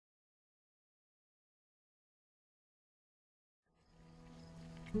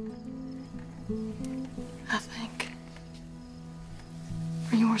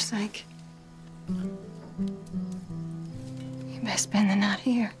sake. You best spend the night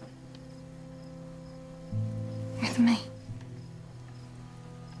here. With me.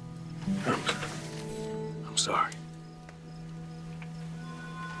 I'm sorry.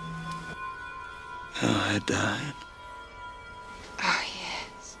 Oh, I died. Oh,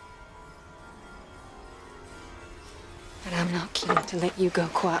 yes. But I'm not keen to let you go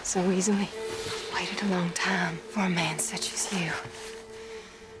quite so easily. I've waited a long time for a man such as you.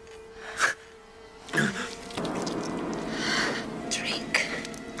 Drink.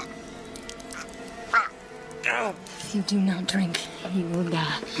 If you do not drink, you will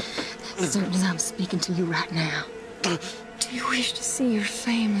die. As certain as I'm speaking to you right now. Do you wish to see your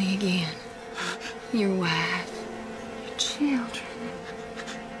family again? Your wife, your children?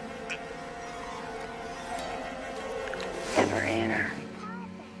 Lorena.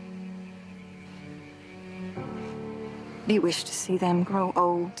 Do you wish to see them grow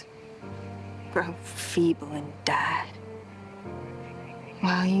old, grow feeble and die,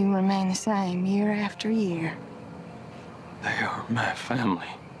 while you remain the same year after year? They are my family.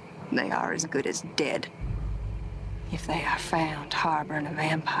 They are as good as dead if they are found harboring a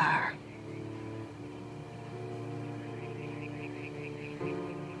vampire.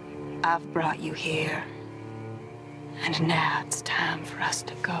 I've brought you here, and now it's time for us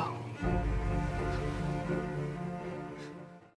to go.